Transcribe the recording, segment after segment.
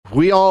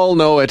We all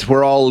know it.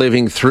 We're all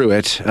living through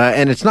it.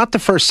 And it's not the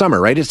first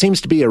summer, right? It seems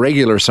to be a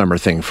regular summer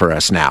thing for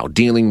us now,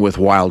 dealing with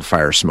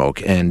wildfire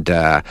smoke. And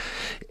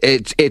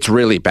it's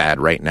really bad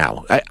right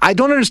now. I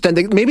don't understand.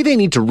 Maybe they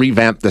need to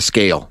revamp the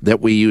scale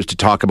that we use to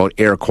talk about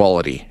air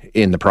quality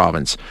in the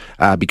province,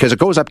 because it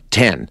goes up to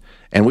 10.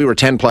 And we were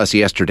 10 plus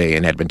yesterday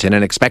in Edmonton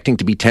and expecting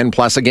to be 10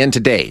 plus again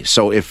today.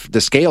 So if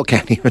the scale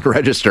can't even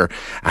register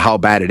how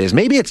bad it is,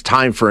 maybe it's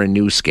time for a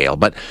new scale.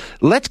 But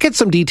let's get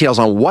some details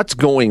on what's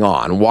going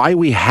on, why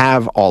we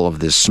have all of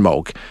this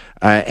smoke,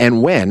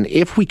 and when,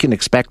 if we can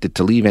expect it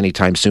to leave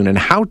anytime soon, and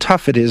how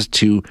tough it is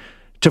to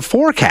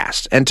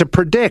forecast and to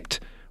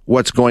predict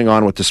what's going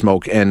on with the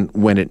smoke and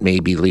when it may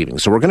be leaving.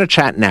 So we're going to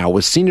chat now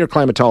with senior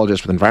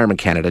climatologist with Environment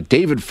Canada,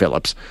 David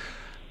Phillips.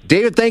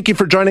 David, thank you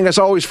for joining us.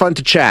 Always fun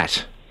to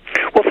chat.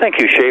 Well, thank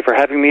you, Shay, for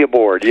having me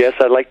aboard. Yes,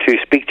 I'd like to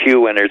speak to you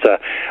when there's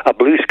a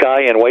blue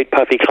sky and white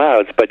puffy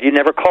clouds, but you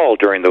never call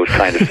during those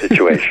kind of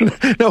situations.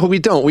 No, we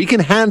don't. We can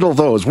handle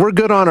those. We're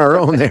good on our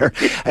own there.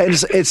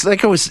 It's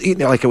like I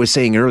was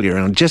saying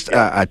earlier, just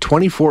a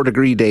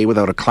 24-degree day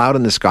without a cloud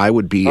in the sky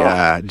would be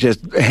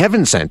just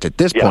heaven sent at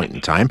this point in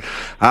time.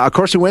 Of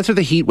course, we went through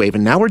the heat wave,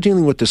 and now we're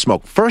dealing with the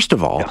smoke. First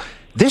of all,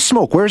 this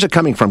smoke, where is it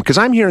coming from? Because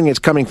I'm hearing it's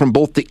coming from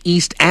both the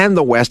east and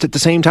the west at the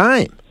same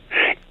time.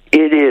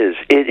 It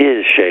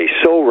is, Shay.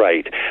 So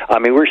right. I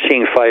mean, we're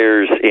seeing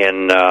fires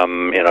in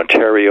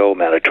Ontario,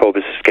 Manitoba,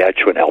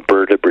 Saskatchewan,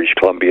 Alberta, British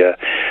Columbia,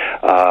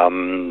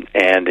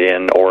 and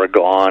in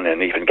Oregon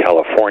and even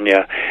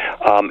California.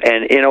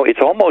 And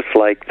it's almost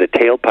like the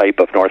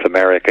tailpipe of North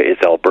America is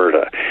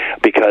Alberta,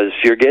 because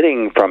you're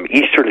getting from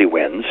easterly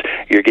winds,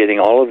 you're getting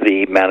all of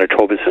the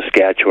Manitoba,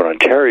 Saskatchewan,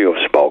 Ontario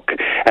smoke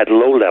at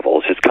low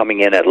levels. It's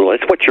coming in at low.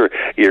 It's what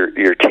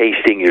you're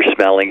tasting, you're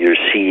smelling,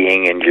 you're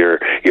seeing, and you're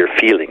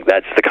feeling.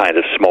 That's the kind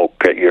of smoke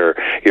that you're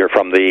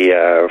from the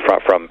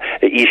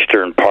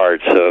eastern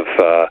parts of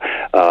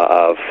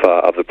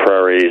the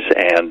prairies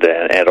and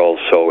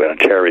also in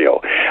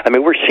Ontario. I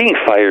mean, we're seeing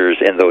fires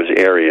in those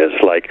areas.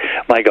 Like,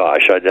 my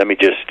gosh, let me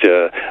just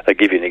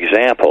give you an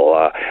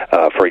example.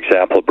 For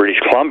example,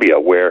 British Columbia,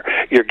 where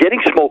you're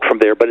getting smoke from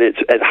there, but it's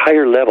at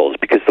higher levels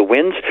because the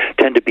winds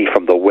tend to be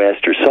from the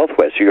west or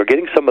southwest. So you're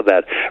getting some of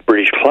that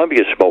British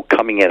Columbia smoke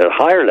coming in at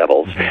higher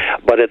levels,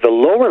 but at the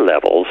lower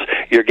levels,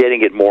 you're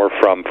getting it more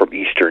from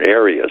eastern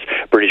areas.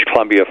 British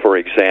Columbia, for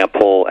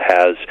example,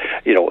 has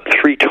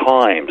 3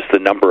 times the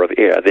number of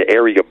the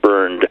area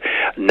burned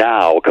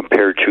now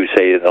compared to,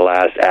 say, the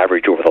last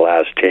average over the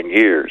last 10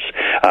 years.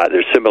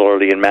 There's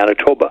similarly in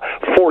Manitoba,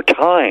 4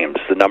 times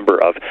the number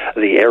of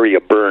the area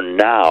burned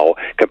now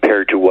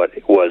compared to what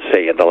it was,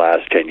 say, in the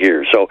last 10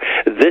 years. So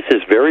this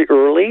is very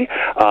early.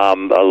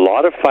 A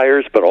lot of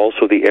fires, but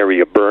also the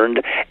area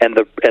burned, and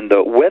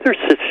the weather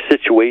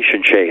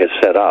situation Shay has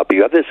set up.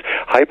 You have this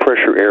high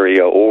pressure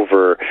area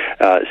over,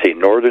 say,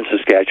 northern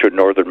Saskatchewan,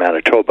 northern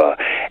Manitoba,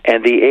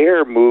 and the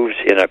air moves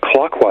in a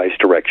clockwise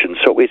direction,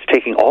 so it's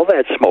taking all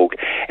that smoke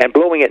and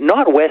blowing it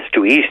not west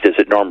to east as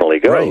it normally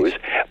goes,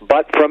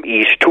 but from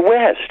east to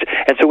west.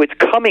 And so it's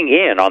coming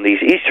in on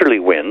these easterly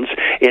winds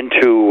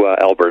into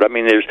Alberta. I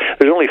mean, there's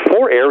only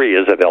 4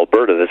 areas of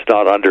Alberta that's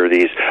not under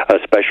these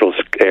special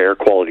air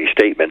quality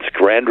statements: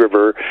 Grand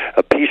River,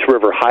 Peace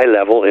River, High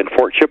Level, and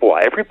Fort Chippewa.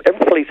 Every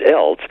place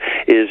else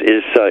is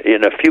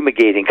in a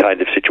fumigating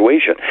kind of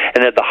situation.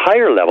 And at the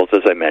higher levels,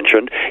 as I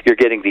mentioned, you're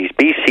getting these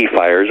BC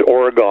fires,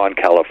 Oregon,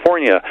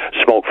 California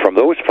smoke from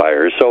those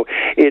fires. So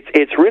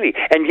it's really,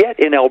 and yet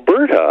in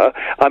Alberta,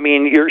 I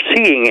mean, you're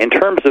seeing in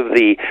terms of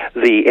the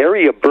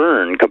area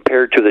burn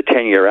compared to the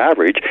 10-year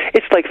average,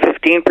 it's like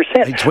 15%.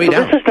 It's way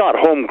down. This is not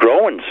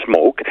homegrown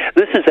smoke.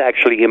 This is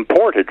actually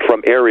imported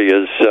from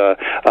areas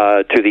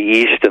to the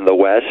east and the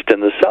west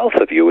and the south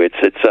of you. It's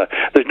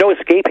there's no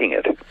escaping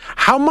it.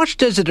 How much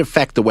does it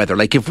affect the weather?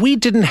 Like, if we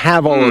didn't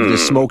have all of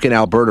this smoke in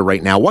Alberta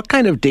right now, what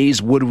kind of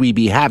days would we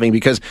be having?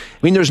 Because, I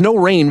mean, there's no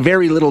rain,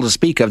 very little to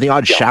speak of, the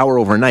odd shower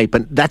overnight,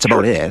 but that's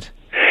about it.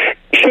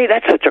 Shay,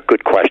 that's such a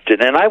good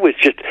question, and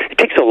it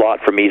takes a lot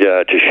for me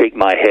to shake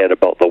my head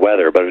about the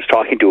weather, but I was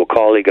talking to a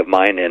colleague of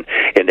mine in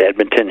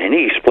Edmonton, and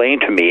he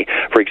explained to me,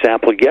 for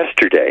example,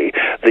 yesterday,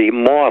 the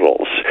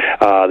models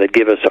that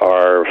give us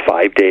our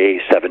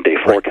 5-day, 7-day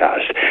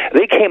forecast.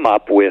 They came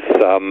up with,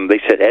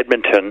 they said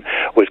Edmonton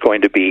was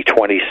going to be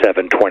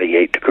 27,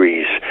 28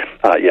 degrees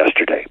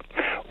yesterday.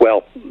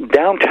 Well,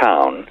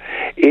 downtown,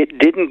 it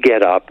didn't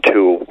get up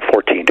to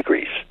 14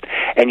 degrees.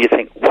 And you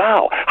think,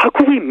 wow, how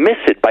could we miss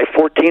it by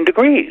 14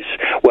 degrees?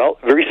 Well,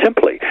 very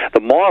simply, the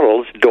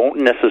models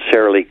don't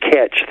necessarily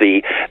catch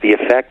the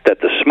effect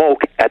that the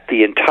smoke at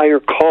the entire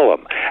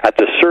column, at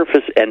the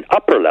surface and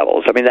upper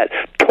levels, I mean, that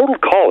total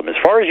column, as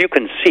far as you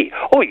can see,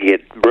 you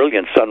get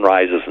brilliant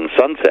sunrises and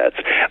sunsets,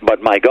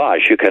 but my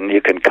gosh, you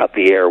can cut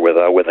the air with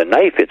a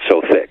knife, it's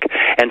so thick.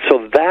 And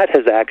so that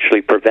has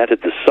actually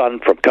prevented the sun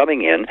from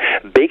coming in,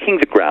 baking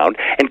the ground,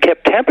 and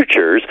kept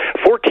temperatures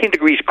 14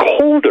 degrees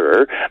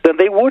colder than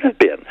they would have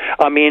been.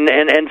 I mean,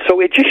 and so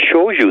it just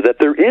shows you that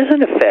there is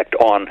an effect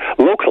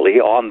locally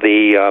on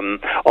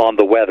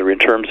the weather in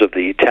terms of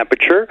the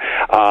temperature,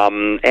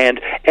 and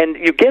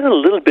you get a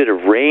little bit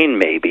of rain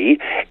maybe.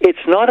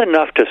 It's not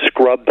enough to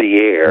scrub the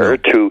air,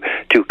 to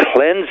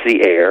cleanse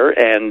the air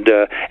and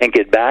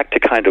get back to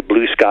kind of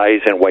blue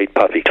skies and white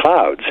puffy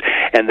clouds.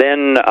 And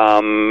then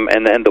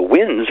the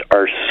winds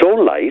are so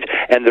light,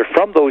 and they're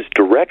from those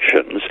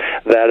directions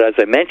that, as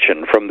I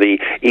mentioned, from the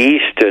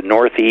east to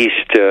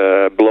northeast,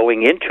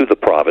 blowing into the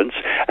province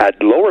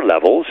at lower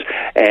levels,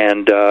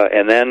 and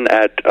then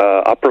at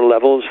upper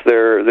levels,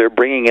 they're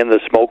bringing in the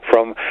smoke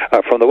from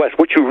the west.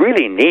 What you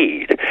really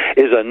need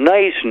is a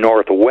nice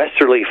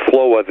northwesterly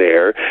flow of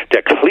air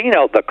to clean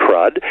out the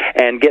crud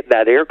and get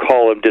that air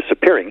column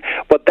disappearing.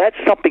 But that's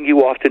something you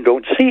often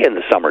don't see in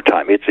the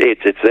summertime. It's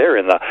there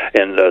in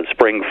the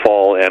spring,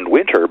 fall, and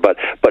winter, but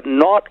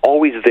not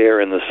always there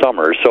in the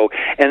summer. So,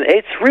 and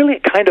it's really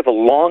kind of a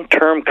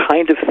long-term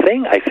kind of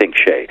thing, I think,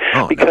 Shay,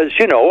 because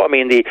I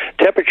mean, the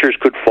temperatures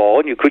could fall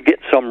and you could get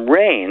some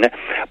rain,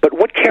 but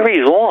what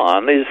carries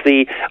on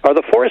are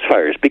the forest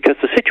fires, because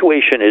the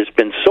situation has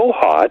been so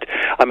hot.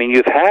 I mean,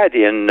 you've had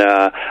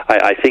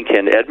I think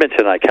in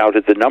Edmonton, I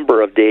counted the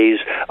number of days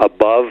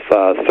above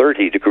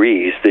 30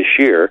 degrees this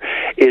year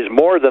is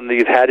more than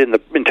you've had in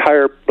the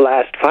entire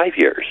last 5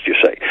 years, you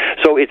say.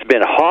 So it's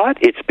been hot,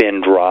 it's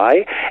been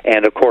dry,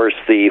 and of course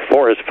the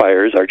forest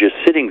fires are just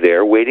sitting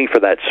there waiting for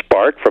that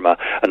spark from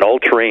an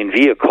all-terrain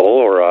vehicle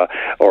or a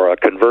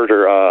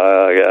converter,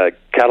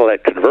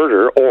 catalytic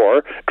converter,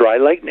 or dry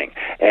lightning,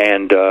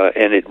 and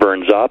it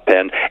burns up.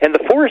 And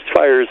the forest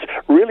fires,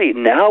 really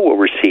now what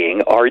we're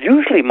seeing, are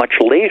usually much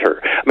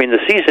later. I mean, the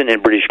season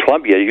in British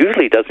Columbia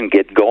usually doesn't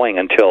get going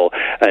until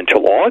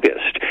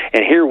August,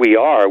 and here we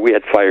are. We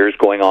had fires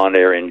going on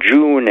there in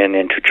June and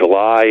into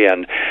July,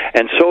 and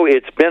so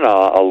it's been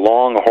a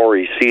long,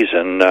 hoary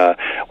season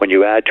when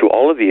you add to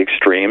all of the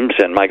extremes.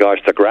 And my gosh,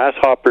 the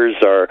grasshoppers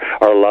are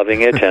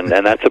loving it, and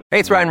that's Hey,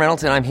 it's Ryan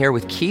Reynolds, and I'm here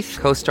with Keith,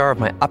 co-star of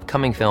my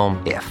upcoming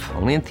film, If,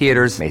 only in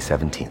theaters May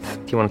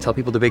 17th. Do you want to tell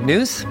people the big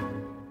news?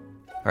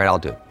 All right, I'll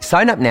do it.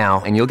 Sign up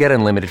now and you'll get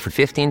unlimited for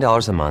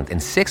 $15 a month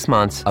and 6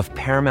 months of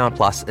Paramount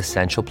Plus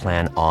Essential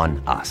Plan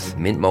on us.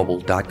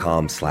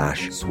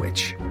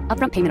 MintMobile.com/switch.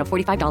 Upfront payment of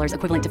 $45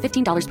 equivalent to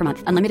 $15 per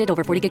month. Unlimited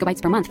over 40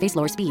 gigabytes per month. Face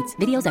lower speeds.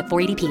 Videos at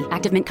 480p.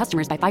 Active Mint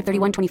customers by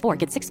 531.24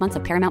 get 6 months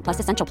of Paramount Plus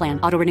Essential Plan.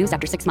 Auto renews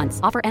after 6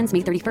 months. Offer ends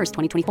May 31st,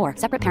 2024.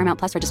 Separate Paramount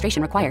Plus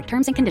registration required.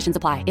 Terms and conditions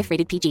apply if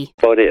rated PG.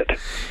 about it.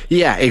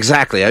 Yeah,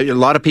 exactly. A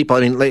lot of people,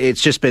 I mean,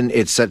 it's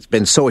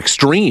been so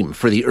extreme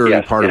for the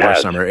early part of our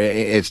summer.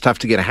 It's tough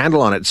to get a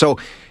handle on it. So,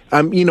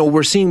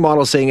 we're seeing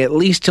models saying at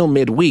least till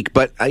midweek,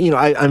 but,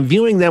 I'm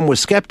viewing them with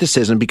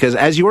skepticism because,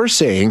 as you're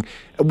saying,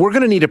 we're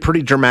going to need a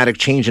pretty dramatic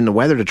change in the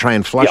weather to try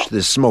and flush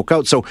this smoke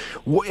out. So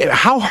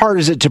how hard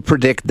is it to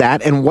predict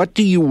that, and what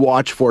do you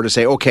watch for to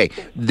say, okay,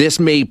 this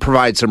may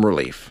provide some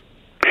relief?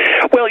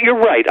 Well, you're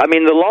right. I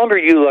mean, the longer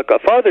you look,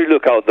 farther you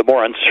look out, the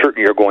more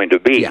uncertain you're going to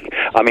be. Yeah.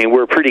 I mean,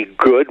 we're pretty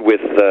good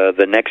with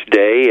the next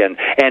day, and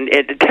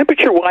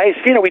temperature-wise,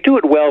 we do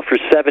it well for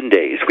 7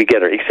 days. We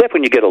get it, except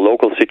when you get a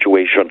local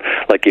situation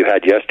like you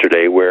had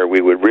yesterday, where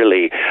we would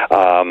really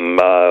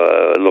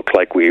look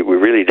like we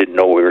really didn't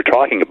know what we were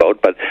talking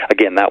about. But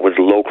again, that was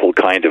local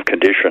kind of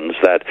conditions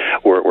that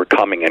were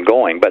coming and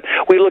going. But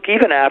we look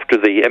even after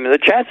the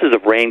chances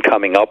of rain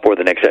coming up or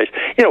the next day,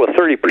 a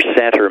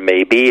 30% or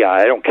maybe.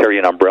 I don't carry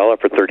an umbrella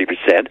for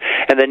 30%,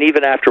 and then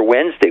even after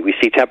Wednesday, we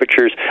see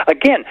temperatures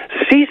again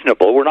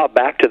seasonable. We're not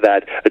back to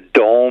that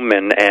dome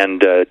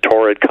and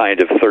torrid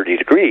kind of 30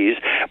 degrees,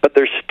 but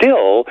there's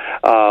still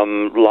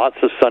lots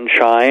of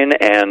sunshine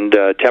and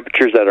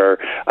temperatures that are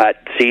at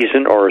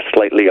season or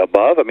slightly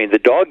above. I mean, the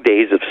dog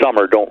days of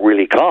summer don't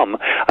really come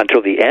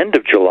until the end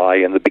of July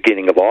and the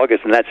beginning of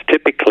August, and that's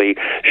typically,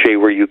 Shay,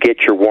 where you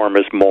get your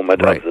warmest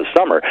moment of the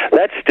summer.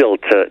 That's still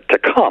to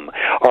come.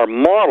 Our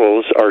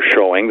models are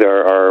showing,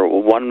 there are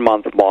 1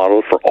 month model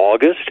for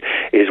August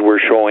is we're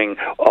showing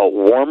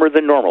warmer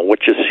than normal.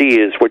 What you see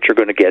is what you're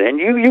going to get, and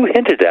you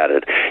hinted at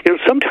it.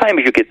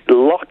 Sometimes you get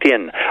locked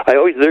in.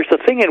 There's a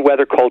thing in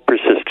weather called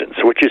persistence.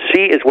 What you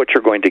see is what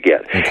you're going to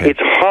get. Okay. It's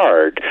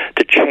hard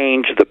to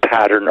change the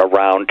pattern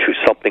around to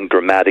something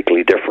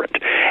dramatically different,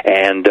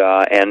 and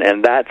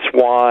that's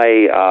why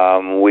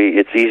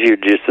it's easier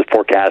just to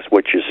forecast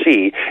what you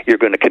see. You're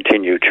going to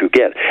continue to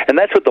get, and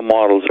that's what the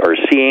models are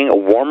seeing.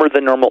 Warmer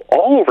than normal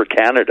all over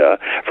Canada,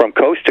 from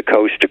coast to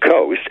coast to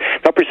coast.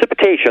 Now,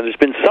 precipitation, there's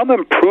been some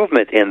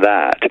improvement in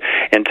that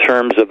in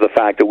terms of the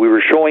fact that we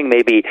were showing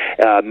maybe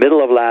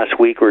middle of last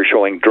week, we were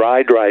showing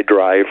dry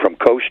from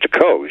coast to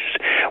coast.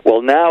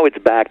 Well, now it's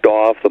backed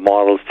off. The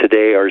models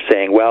today are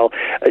saying, well,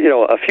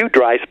 a few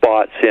dry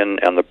spots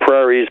on the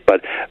prairies,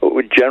 but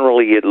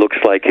generally it looks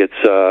like it's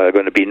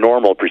going to be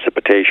normal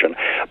precipitation.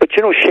 But,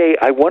 Shay,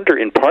 I wonder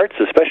in parts,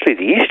 especially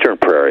the eastern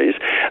prairies,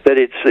 that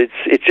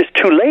it's just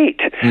too late.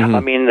 Mm-hmm. I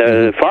mean,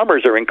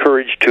 farmers are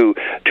encouraged to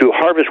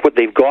harvest what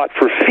they've got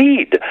for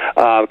feed,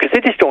 because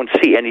they just don't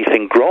see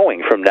anything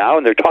growing from now,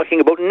 and they're talking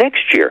about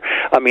next year.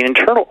 I mean,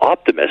 internal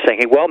optimism optimist,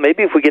 thinking, well,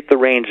 maybe if we get the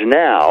rains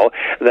now,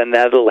 then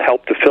that'll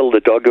help to fill the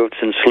dugouts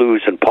and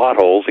sloughs and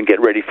potholes and get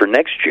ready for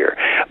next year.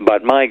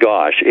 But my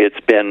gosh, it's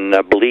been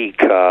bleak,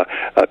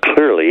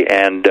 clearly,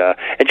 and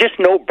just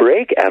no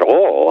break at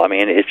all. I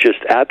mean, it's just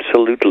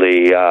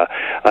absolutely a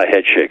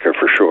head shaker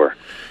for sure.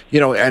 You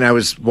know, and I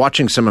was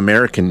watching some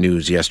American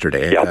news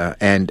yesterday,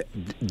 and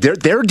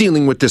they're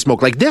dealing with this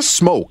smoke. Like this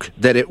smoke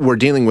that we're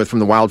dealing with from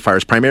the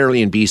wildfires,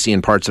 primarily in BC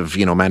and parts of,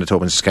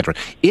 Manitoba and Saskatchewan,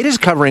 it is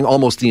covering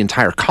almost the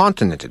entire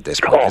continent at this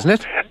point, isn't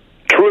it?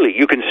 Truly,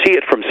 you can see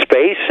it from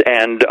space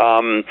and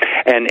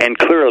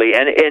clearly,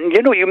 and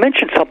you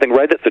mentioned something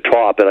right at the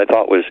top that I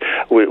thought was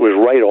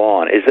right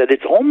on. Is that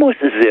it's almost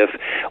as if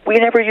we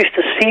never used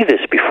to see this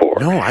before.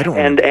 No, I don't.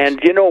 And I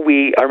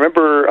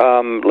remember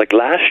like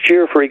last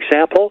year, for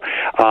example,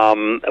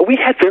 we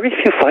had very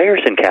few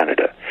fires in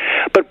Canada,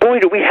 but boy,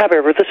 do we have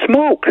ever the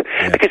smoke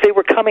because they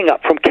were coming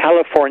up from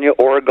California,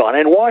 Oregon,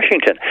 and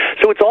Washington.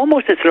 So it's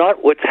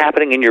not what's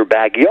happening in your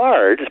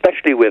backyard,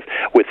 especially with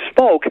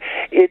smoke.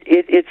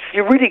 It's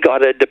you really got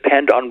to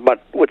depend on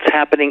what's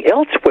happening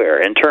elsewhere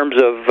in terms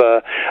of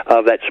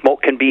that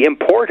smoke can be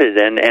imported,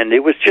 and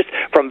it was just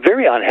from a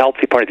very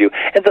unhealthy point of view.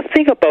 And the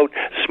thing about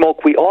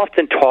smoke we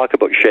often talk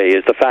about, Shay,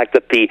 is the fact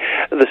that the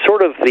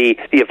sort of the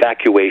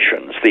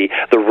evacuations, the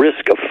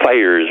risk of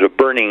fires, of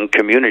burning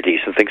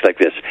communities and things like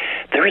this,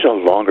 there is a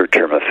longer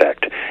term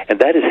effect, and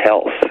that is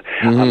health.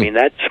 Mm-hmm. I mean,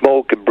 that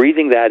smoke,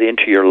 breathing that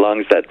into your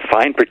lungs, that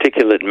fine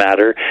particulate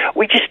matter,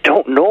 we just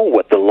don't know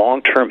what the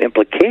long term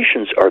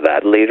implications are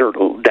that later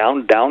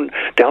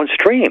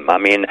downstream. I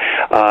mean,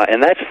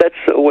 and that's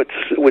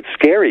what's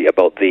scary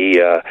about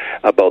the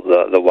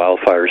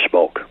wildfire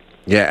smoke.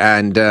 Yeah,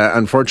 and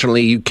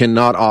unfortunately, you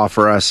cannot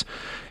offer us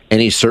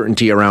any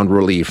certainty around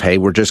relief. Hey,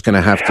 we're just going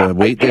to have to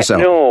wait this out.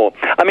 No,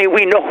 I mean,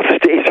 we know the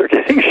days are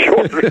getting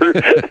shorter,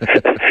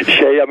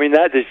 Shay. I mean,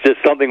 that is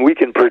just something we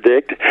can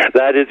predict.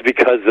 That is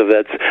because of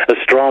that's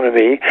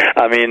astronomy.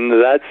 I mean,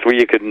 that's where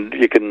you can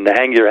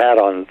hang your hat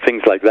on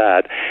things like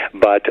that.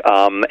 But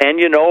August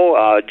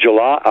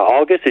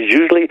is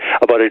usually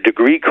about a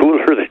degree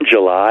cooler than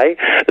July.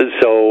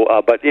 So,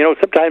 but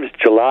sometimes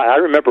July. I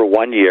remember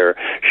one year,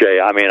 Shay.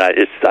 I mean,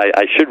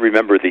 I should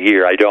remember the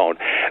year. I don't.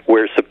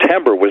 Where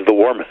September was the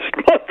warmest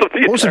month of the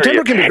entire September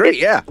year. Can be great.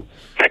 Yeah.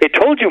 It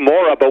told you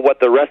more about what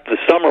the rest of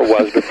the summer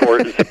was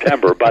before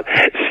September, but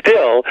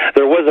still,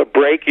 there was a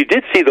break. You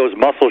did see those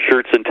muscle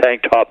shirts and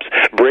tank tops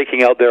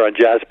breaking out there on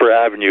Jasper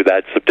Avenue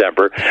that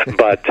September,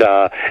 but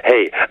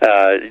hey,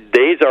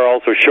 days are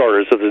also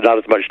shorter, so there's not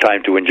as much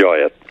time to enjoy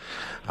it.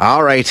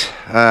 All right.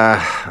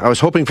 I was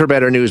hoping for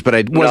better news, but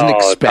I wasn't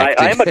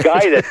expecting. I'm a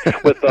guy that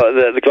with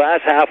the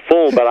glass half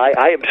full, but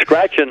I am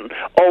scratching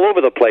all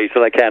over the place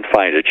and I can't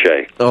find it,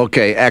 Shay.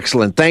 Okay,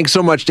 excellent. Thanks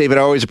so much, David.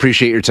 I always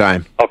appreciate your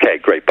time. Okay,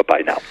 great.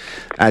 Bye-bye now.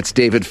 That's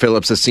David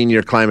Phillips, a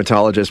senior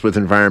climatologist with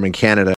Environment Canada.